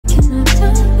Welcome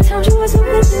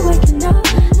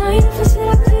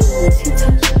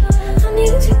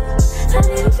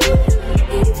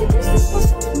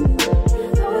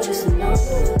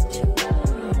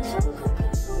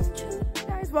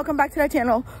back to that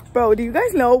channel. Bro, do you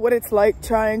guys know what it's like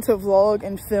trying to vlog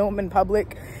and film in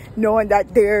public, knowing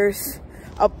that there's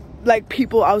like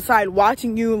people outside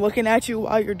watching you, looking at you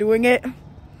while you're doing it?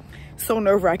 So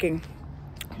nerve-wracking.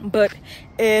 But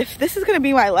if this is gonna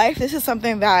be my life, this is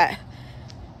something that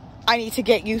I need to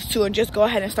get used to and just go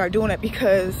ahead and start doing it,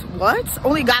 because what?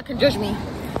 Only God can judge me.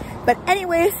 But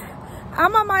anyways,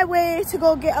 I'm on my way to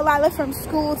go get Alila from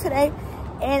school today,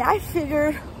 and I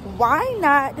figured why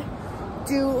not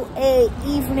do a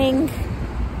evening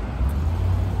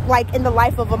like in the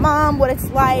life of a mom, what it's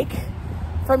like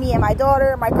for me and my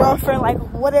daughter, my girlfriend, like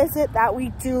what is it that we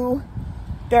do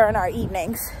during our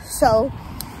evenings. So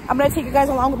I'm gonna take you guys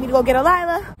along with me to go get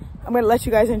Alila. I'm gonna let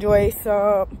you guys enjoy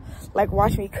some, like,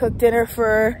 watch me cook dinner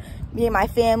for me and my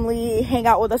family, hang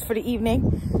out with us for the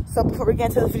evening. So before we get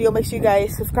into this video, make sure you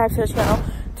guys subscribe to the channel,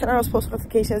 turn on those post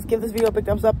notifications, give this video a big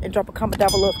thumbs up, and drop a comment down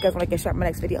below if you guys want to get shot in my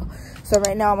next video. So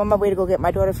right now I'm on my way to go get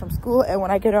my daughter from school, and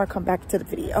when I get her, I'll come back to the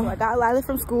video. I got Lila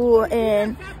from school,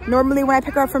 and normally when I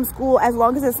pick her up from school, as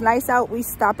long as it's nice out, we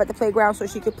stop at the playground so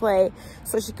she could play,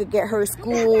 so she could get her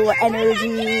school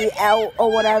energy out or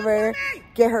whatever,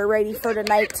 get her ready for the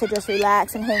night to just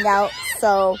relax and hang out.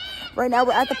 So right now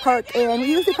we're at the park, and we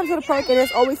usually come to the park and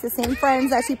it's always the same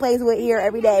friends that she plays with here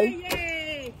every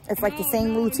day. It's like the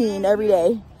same routine every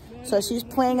day. So she's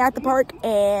playing at the park,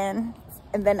 and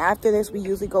then after this we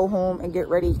usually go home and get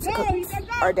ready to cook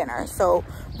our dinner. So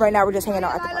right now we're just hanging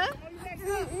out at the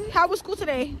park. How was school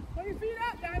today?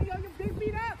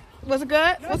 Was it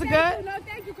good? Was it good?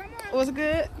 Was it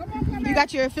good? You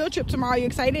got your field trip tomorrow. You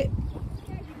excited?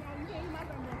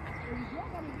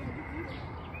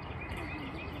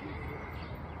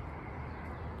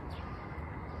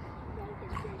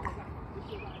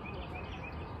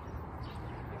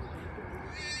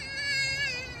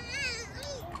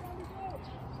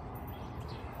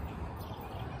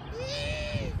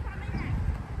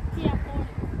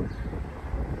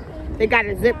 They got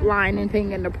a zip line and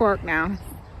thing in the park now.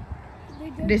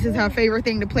 This is her favorite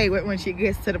thing to play with when she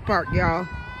gets to the park, y'all.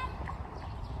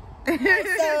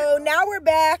 So now we're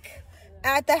back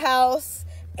at the house,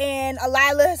 and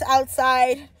Alila's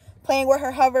outside playing with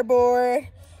her hoverboard,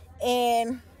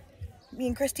 and me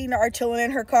and Christina are chilling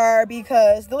in her car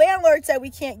because the landlord said we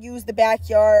can't use the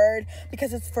backyard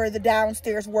because it's for the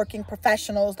downstairs working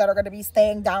professionals that are going to be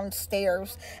staying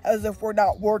downstairs, as if we're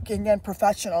not working and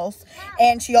professionals.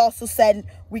 And she also said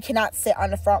we cannot sit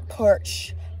on the front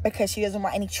porch because she doesn't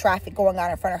want any traffic going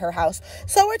on in front of her house.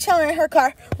 So we're chilling in her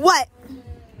car. What?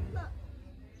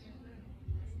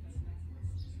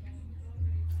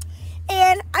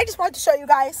 And I just wanted to show you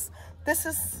guys, this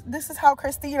is how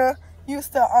Christina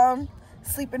used to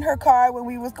sleep in her car when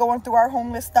we was going through our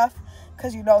homeless stuff,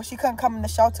 because you know she couldn't come in the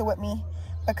shelter with me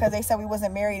because they said we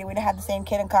wasn't married and we didn't have the same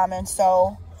kid in common.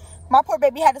 So my poor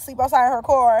baby had to sleep outside of her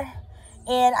car,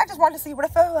 and I just wanted to see what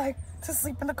it felt like to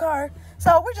sleep in the car.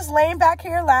 So we're just laying back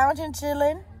here lounging,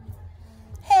 chilling.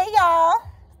 Hey y'all,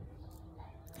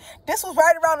 this was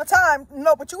right around the time,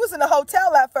 no, but you was in the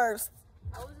hotel at first.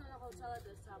 I wasn't in a hotel at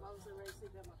this time. I was already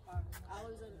sleeping in my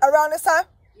car. Around this time?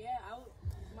 Yeah,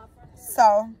 my first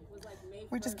so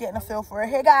we're just getting a feel for it.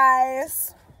 Hey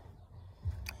guys,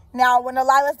 now when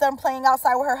Alila's done playing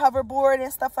outside with her hoverboard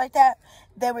and stuff like that,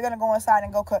 then we're gonna go inside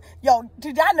and go cook. Yo,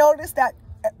 did y'all notice that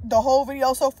the whole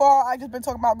video so far I just been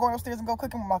talking about going upstairs and go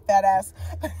cooking with my fat ass?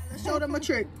 Show them a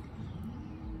trick.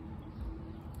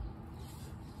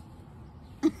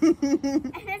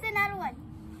 Here's another one.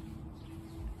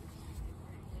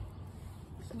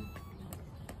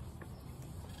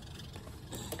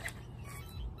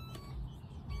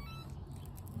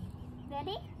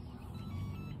 Ready?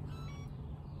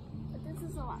 But this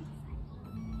is the one.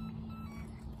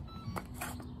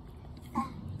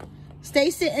 Stay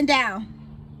sitting down.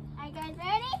 Are you guys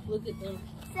ready? Look at them.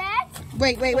 Set.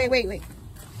 Wait.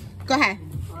 Go ahead.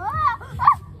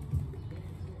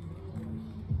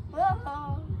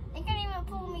 Whoa. They can't even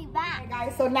pull me back. Hey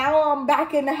guys, so now I'm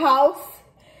back in the house.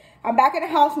 I'm back in the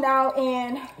house now,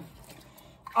 and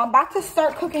I'm about to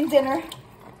start cooking dinner.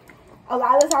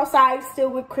 Alila's outside still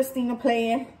with Christina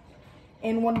playing,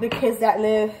 and one of the kids that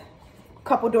live a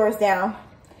couple doors down.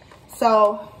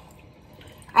 So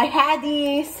I had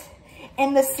these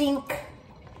in the sink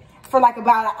for like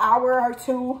about an hour or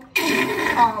two,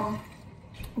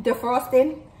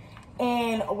 defrosting.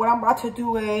 And what I'm about to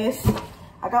do is,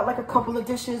 I got like a couple of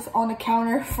dishes on the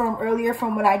counter from earlier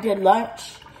from when I did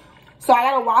lunch. So I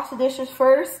gotta wash the dishes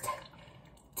first,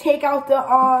 take out the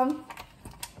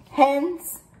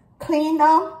hens, clean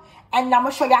them, and I'm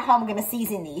gonna show y'all how I'm gonna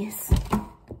season these.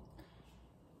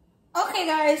 Okay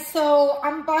guys, so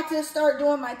I'm about to start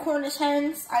doing my Cornish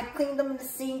hens. I cleaned them in the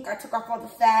sink. I took off all the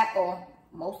fat, or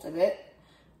most of it.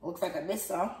 Looks like I missed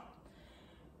some.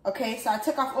 Okay, so I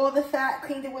took off all the fat,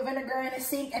 cleaned it with vinegar in the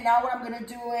sink, and now what I'm gonna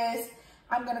do is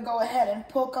I'm gonna go ahead and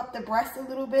poke up the breast a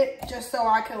little bit just so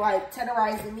I can like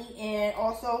tenderize the meat. And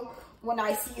also when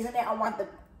I season it, I want the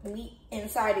meat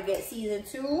inside to get seasoned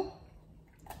too.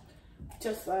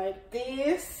 Just like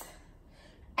this.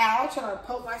 Ouch, I'm gonna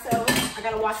poke myself. I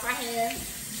gotta wash my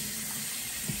hands.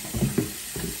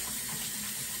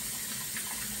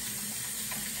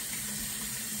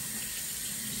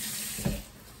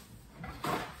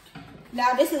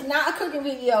 Now this is not a cooking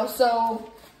video,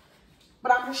 so,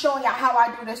 but I'm just showing y'all how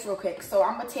I do this real quick. So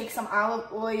I'm gonna take some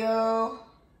olive oil,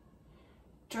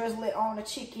 drizzle it on the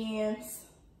chickens,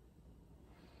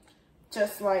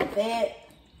 just like that.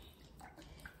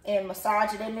 And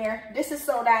massage it in there. This is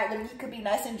so that the meat could be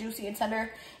nice and juicy and tender,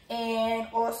 and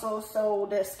also so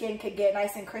the skin could get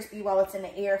nice and crispy while it's in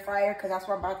the air fryer, because that's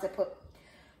what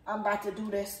I'm about to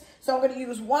do this. So I'm going to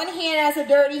use one hand as a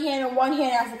dirty hand and one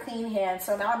hand as a clean hand.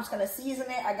 So now I'm just going to season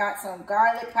it. I got some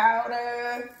garlic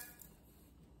powder,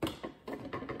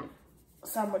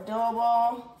 some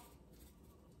adobo,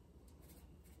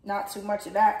 not too much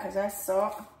of that because that's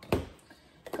salt.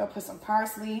 Gonna put some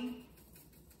parsley.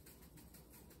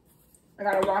 I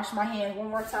gotta wash my hands one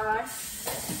more time.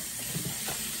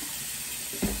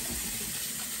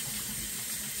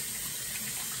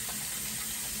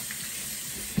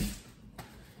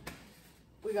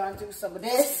 We're gonna do some of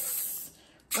this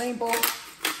rainbow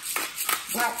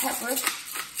black pepper.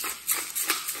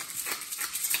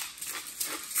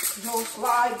 Go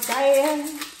slide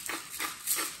down.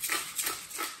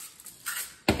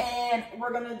 And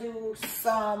we're gonna do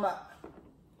some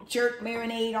jerk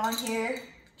marinade on here.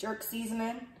 Jerk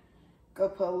seasoning. Go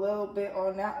put a little bit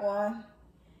on that one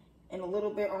and a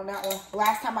little bit on that one.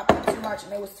 Last time I put too much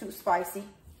and it was too spicy.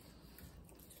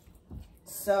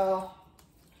 So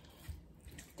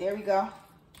there we go.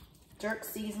 Jerk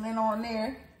seasoning on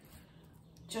there.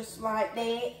 Just like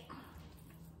that.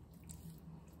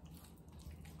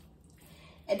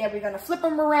 And then we're gonna flip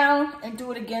them around and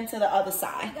do it again to the other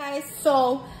side. Guys,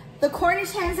 so the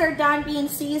Cornish hens are done being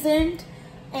seasoned.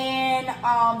 And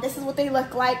this is what they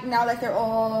look like now that they're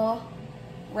all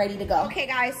ready to go. Okay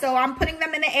guys, so I'm putting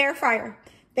them in the air fryer.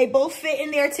 They both fit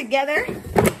in there together.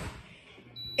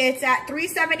 It's at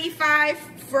 375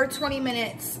 for 20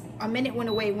 minutes. A minute went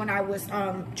away when I was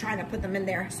trying to put them in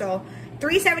there. So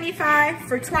 375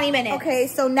 for 20 minutes. Okay,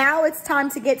 so now it's time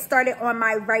to get started on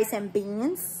my rice and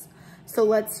beans. So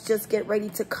let's just get ready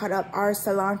to cut up our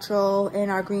cilantro and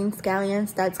our green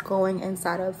scallions that's going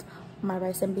inside of my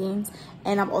rice and beans.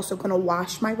 And I'm also gonna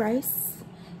wash my rice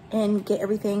and get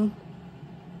everything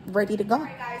ready to go. All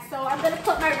right guys, so I'm gonna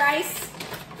put my rice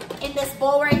in this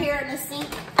bowl right here in the sink.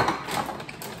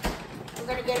 I'm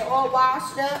gonna get it all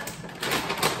washed up.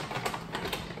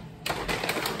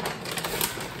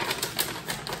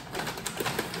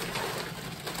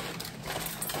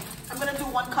 I'm gonna do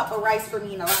 1 cup of rice for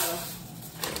me and Alila,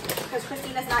 because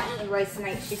Christina's not eating rice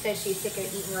tonight. She said she's sick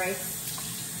of eating rice.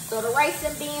 So the rice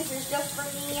and beans is just for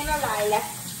me and Alila.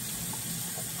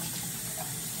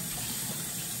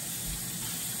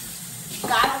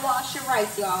 Gotta wash your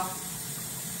rice, y'all.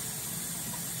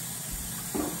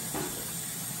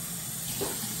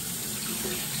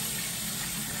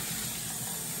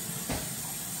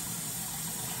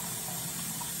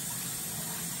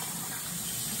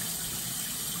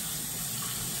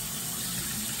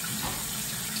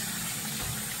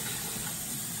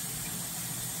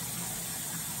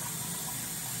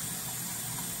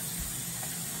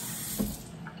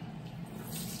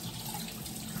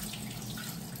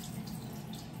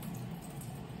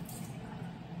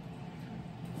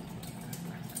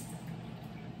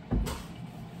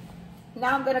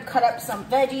 Now I'm gonna cut up some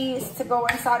veggies to go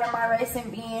inside of my rice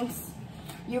and beans.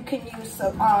 You can use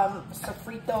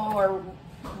sofrito or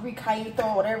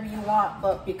recaito, whatever you want,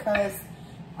 but because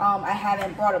I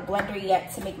haven't brought a blender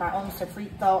yet to make my own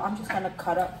sofrito, I'm just gonna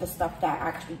cut up the stuff that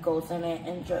actually goes in it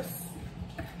and just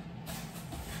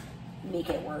make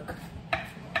it work.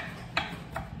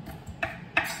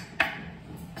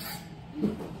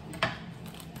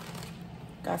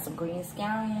 Got some green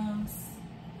scallions.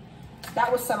 That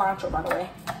was cilantro, by the way.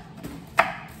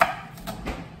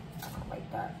 Like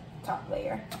that top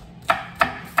layer.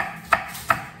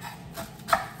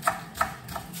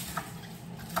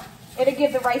 It'll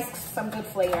give the rice some good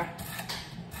flavor.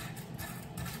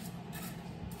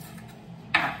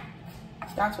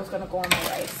 That That's what's gonna go on my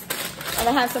rice. And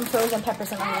I have some frozen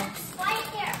peppers and onions. Right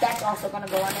here. That's also gonna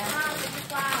go on there.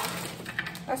 Wow.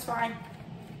 That's fine.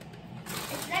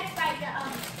 It's next by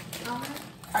the All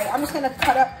right, I'm just gonna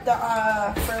cut up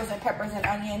the frozen peppers and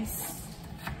onions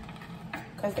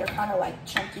because they're kind of like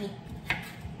chunky.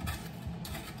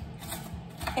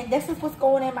 And this is what's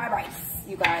going in my rice,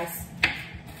 you guys.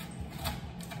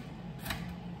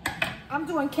 I'm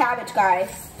doing cabbage, guys,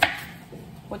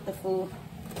 with the food.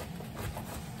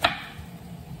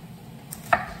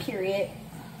 Period.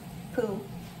 Poo.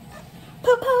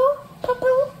 Poo poo. Poo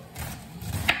poo.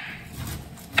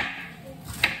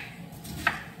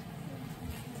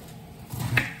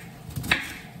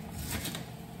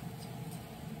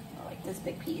 I like this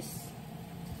big piece.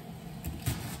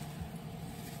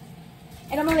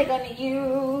 And I'm only gonna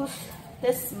use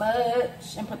this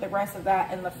much and put the rest of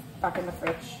that in the back in the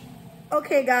fridge.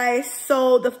 Okay guys,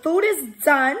 so the food is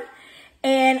done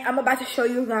and I'm about to show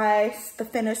you guys the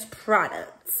finished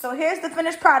product. So here's the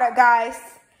finished product, guys.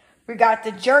 We got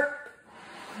the jerk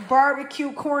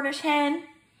barbecue Cornish hen.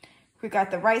 We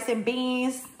got the rice and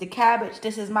beans, the cabbage.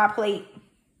 This is my plate.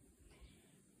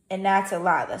 And that's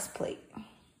Elila's plate.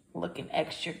 Looking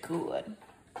extra good.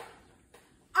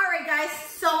 All right, guys,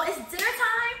 so it's dinner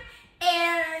time,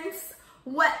 and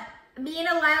what me and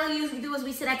Elila usually do is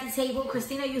we sit at the table.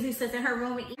 Christina usually sits in her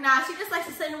room and eat. Nah, she just likes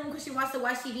to sit in her room because she wants to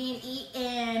watch TV and eat,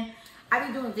 and I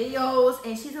be doing videos,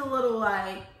 and she's a little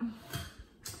like,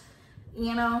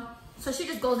 you know, so she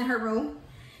just goes in her room,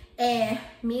 and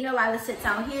me and Elila sit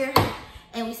down here,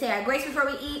 and we say our grace before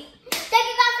we eat. Thank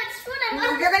you God for this food.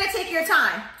 No, you're gonna take your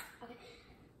time. Okay.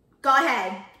 Go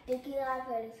ahead. Thank you God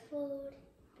for this food.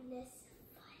 Bless.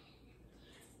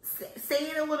 Say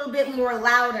it a little bit more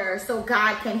louder so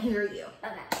God can hear you.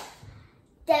 Okay.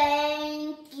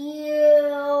 Thank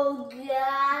you,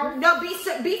 God. No, be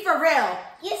for real.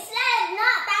 You said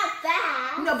not that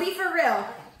fast. No, be for real.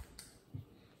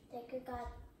 Thank you, God.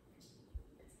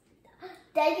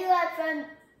 Thank you, God, for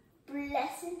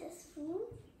blessing this food.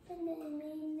 In the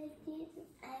name of Jesus,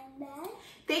 amen.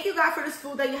 Thank you, God, for this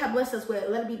food that you have blessed us with.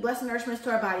 Let it be blessed and nourishment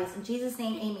to our bodies. In Jesus'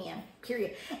 name, amen.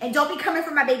 Period. And don't be coming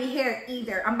for my baby hair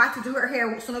either. I'm about to do her hair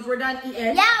as soon as we're done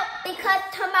eating. Yeah, because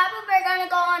tomorrow we're going to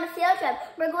go on a field trip.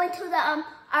 We're going to the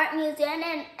art museum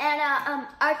and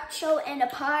art show in the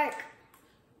park.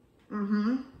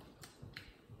 Mm-hmm.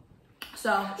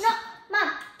 So. No,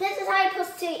 Mom, this is how you're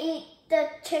supposed to eat the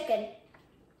chicken.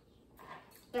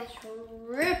 Just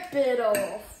rip it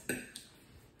off.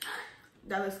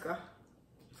 That looks good.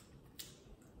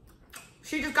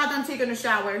 She just got done taking a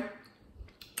shower,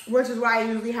 which is what I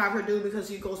usually have her do because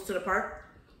she goes to the park.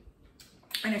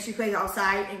 And then she plays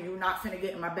outside, and you're not finna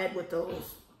get in my bed with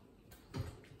those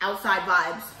outside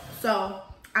vibes. So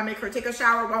I make her take a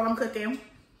shower while I'm cooking.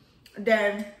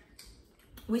 Then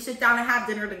we sit down and have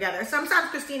dinner together. Sometimes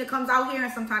Christina comes out here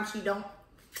and sometimes she don't.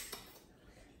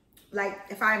 Like,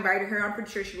 if I invited her, I'm pretty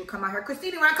sure she would come out here.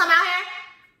 Christina, you wanna come out here?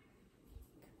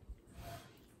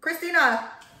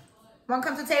 Christina, wanna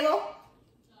come to the table?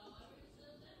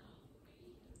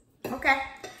 Okay.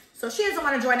 So she doesn't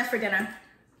want to join us for dinner.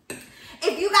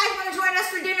 If you guys want to join us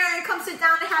for dinner and come sit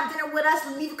down and have dinner with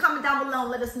us, leave a comment down below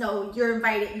and let us know. You're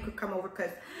invited. You could come over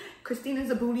because Christina's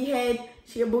a booty head.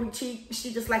 She a booty cheek.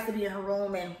 She just likes to be in her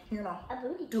room and, you know,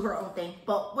 do her own thing.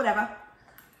 But whatever.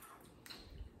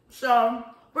 So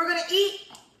we're going to eat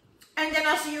and then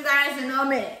I'll see you guys in a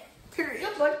minute. Period.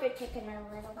 Your birthday chicken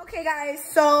a little. Okay, guys.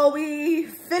 So we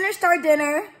finished our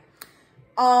dinner.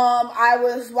 I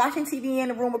was watching TV in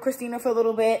the room with Christina for a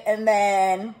little bit, and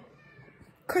then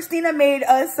Christina made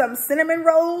us some cinnamon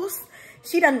rolls.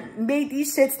 She done made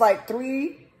these shits like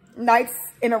 3 nights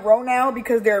in a row now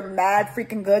because they're mad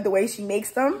freaking good the way she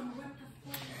makes them.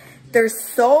 They're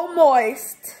so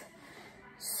moist,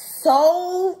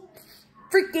 so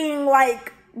freaking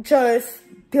like just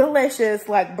delicious.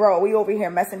 Like, bro, we over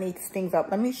here messing these things up.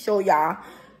 Let me show y'all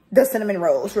the cinnamon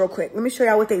rolls real quick. Let me show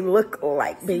y'all what they look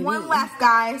like, baby. One left,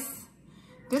 guys.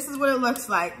 This is what it looks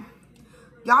like.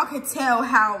 Y'all can tell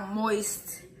how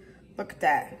moist. Look at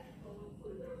that.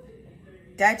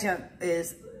 That junk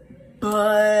is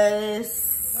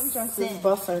bussin'. Them junks is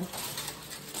bussin'.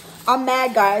 I'm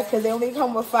mad, guys, because they only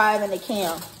come with 5 in a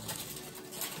can.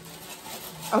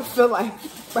 I feel like,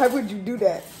 why would you do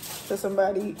that to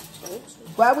somebody?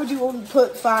 Why would you only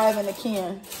put 5 in a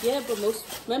can? Yeah, but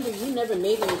remember, you never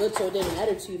made them good, so it didn't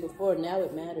matter to you before. Now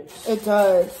it matters. It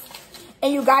does.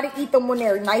 And you gotta eat them when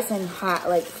they're nice and hot,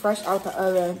 like fresh out the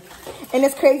oven. And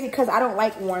it's crazy because I don't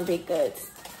like warm baked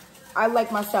goods. I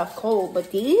like my stuff cold,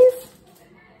 but these?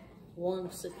 Warm,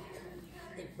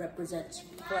 it represents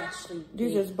freshly.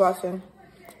 These is bussin'.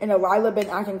 And Lila been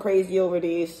acting crazy over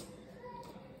these.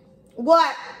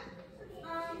 What?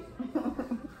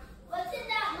 What's in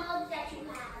that mug that you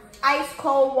have? Ice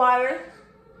cold water.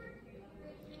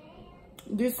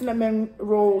 These cinnamon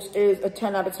rolls is a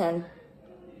 10 out of 10.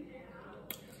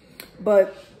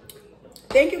 But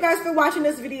thank you guys for watching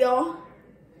this video.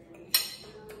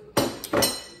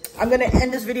 I'm gonna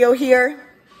end this video here.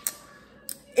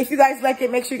 If you guys like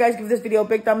it, make sure you guys give this video a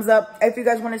big thumbs up. If you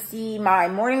guys want to see my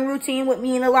morning routine with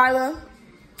me and Lila,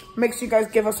 make sure you guys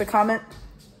give us a comment.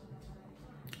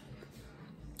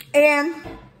 And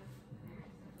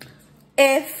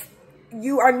if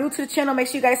you are new to the channel, make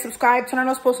sure you guys subscribe, turn on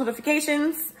those post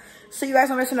notifications so you guys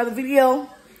don't miss another video.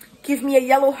 Give me a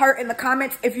yellow heart in the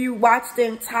comments if you watched the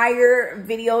entire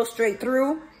video straight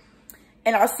through.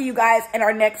 And I'll see you guys in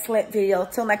our next lit video.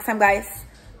 Till next time, guys.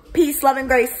 Peace, love, and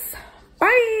grace.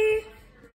 Bye.